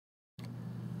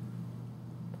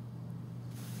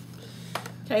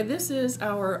Okay, this is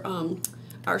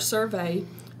our survey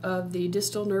of the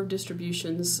distal nerve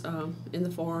distributions in the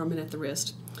forearm and at the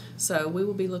wrist. So we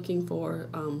will be looking for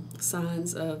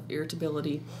signs of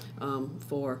irritability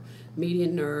for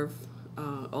median nerve,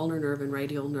 ulnar nerve, and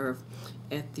radial nerve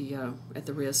at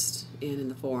the wrist and in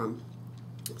the forearm.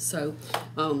 So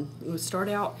we'll start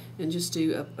out and just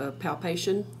do a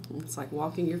palpation. It's like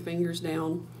walking your fingers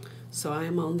down. So I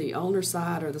am on the ulnar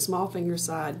side, or the small finger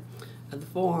side of the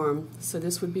forearm. So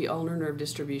this would be ulnar nerve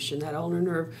distribution. That ulnar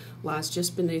nerve lies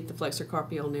just beneath the flexor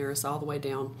carpi ulnaris all the way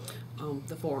down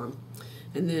the forearm.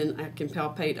 And then I can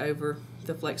palpate over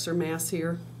the flexor mass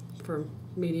here for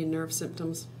median nerve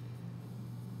symptoms.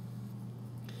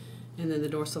 And then the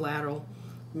dorsolateral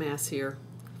mass here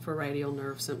for radial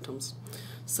nerve symptoms.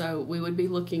 So we would be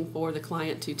looking for the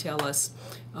client to tell us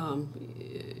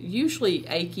usually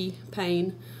achy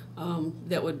pain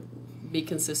that would be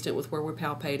consistent with where we're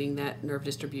palpating that nerve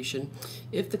distribution.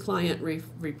 If the client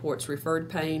reports referred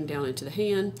pain down into the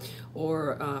hand,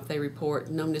 or if they report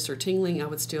numbness or tingling, I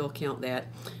would still count that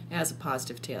as a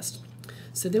positive test.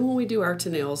 So then when we do our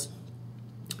Tinels,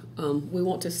 we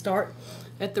want to start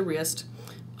at the wrist.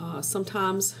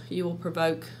 Sometimes you will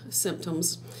provoke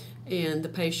symptoms and the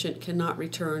patient cannot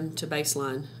return to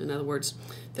baseline. In other words,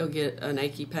 they'll get an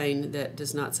achy pain that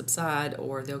does not subside,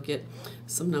 or they'll get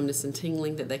some numbness and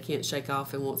tingling that they can't shake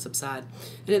off and won't subside.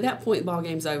 And at that point, the ball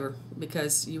game's over,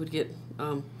 because you would get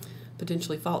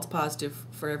potentially false positive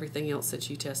for everything else that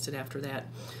you tested after that.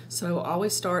 So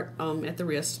always start at the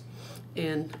wrist,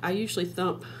 and I usually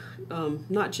thump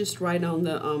not just right on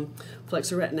the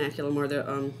flexor retinaculum or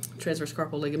the transverse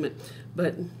carpal ligament,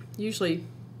 but usually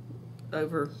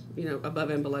over, above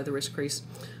and below the wrist crease.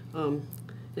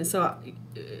 And so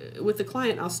with the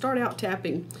client, I'll start out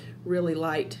tapping really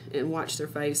light and watch their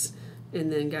face,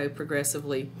 and then go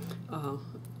progressively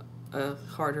a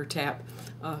harder tap,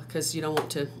 because you don't want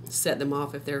to set them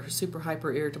off if they're super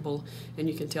hyper irritable, and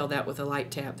you can tell that with a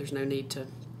light tap. There's no need to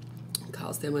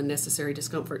cause them unnecessary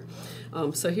discomfort.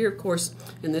 So here, of course,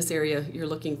 in this area, you're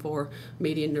looking for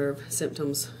median nerve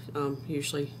symptoms,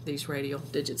 usually these radial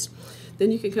digits.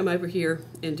 Then you can come over here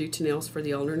and do Tinels for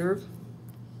the ulnar nerve.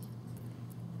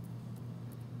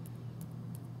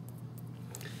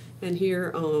 And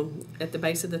here at the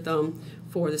base of the thumb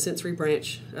for the sensory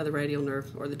branch of the radial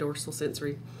nerve, or the dorsal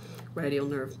sensory radial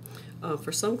nerve.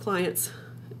 For some clients,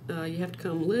 you have to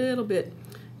come a little bit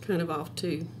kind of off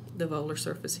to the volar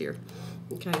surface here.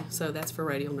 Okay, so that's for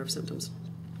radial nerve symptoms.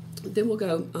 Then we'll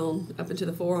go up into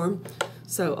the forearm.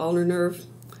 So ulnar nerve,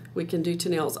 we can do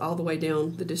Tinels all the way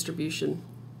down the distribution.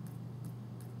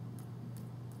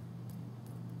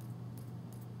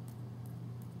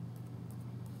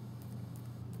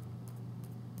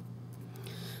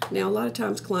 Now, a lot of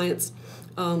times clients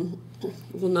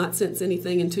will not sense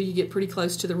anything until you get pretty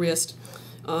close to the wrist,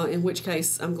 in which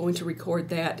case I'm going to record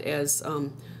that as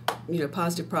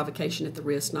positive provocation at the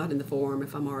wrist, not in the forearm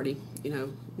if I'm already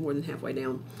more than halfway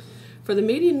down. For the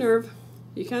median nerve,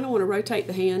 you kind of want to rotate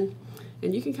the hand,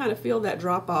 and you can kind of feel that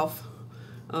drop off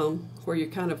where you're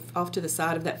kind of off to the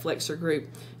side of that flexor group,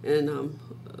 and a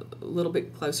little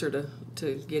bit closer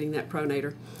to getting that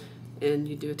pronator. And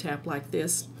you do a tap like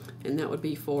this, and that would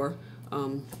be for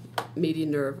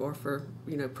median nerve, or for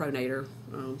pronator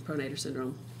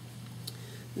syndrome.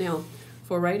 Now,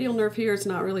 for radial nerve here, it's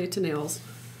not really a Tinels.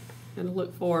 I'm going to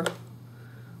look for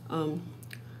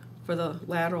the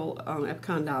lateral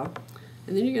epicondyle,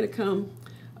 and then you're going to come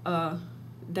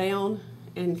down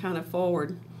and kind of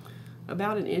forward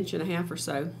about 1.5 inches or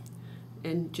so,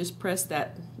 and just press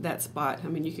that spot. I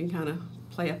mean, you can kind of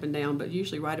play up and down, but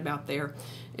usually right about there,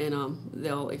 and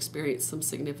they'll experience some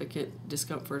significant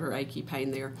discomfort or achy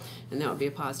pain there, and that would be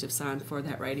a positive sign for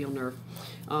that radial nerve.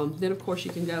 Then, of course,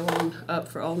 you can go on up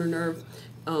for ulnar nerve.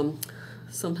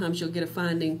 Sometimes you'll get a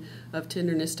finding of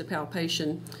tenderness to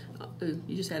palpation.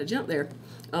 You just had a jump there.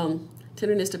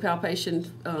 Tenderness to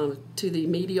palpation to the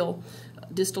medial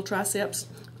distal triceps,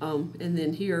 and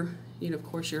then here, of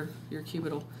course, your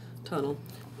cubital tunnel.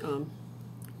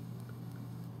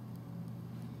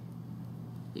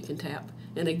 You can tap.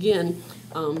 And again,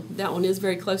 that one is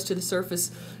very close to the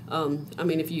surface. I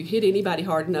mean, if you hit anybody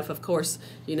hard enough, of course,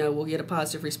 we'll get a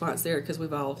positive response there, because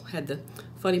we've all had the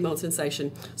funny bone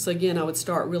sensation. So again, I would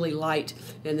start really light,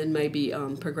 and then maybe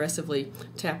progressively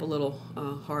tap a little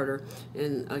harder.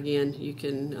 And again, you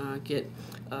can get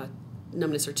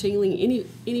numbness or tingling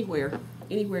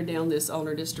anywhere down this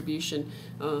ulnar distribution,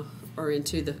 or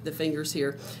into the fingers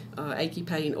here, achy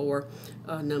pain or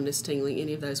numbness, tingling.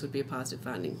 Any of those would be a positive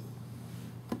finding.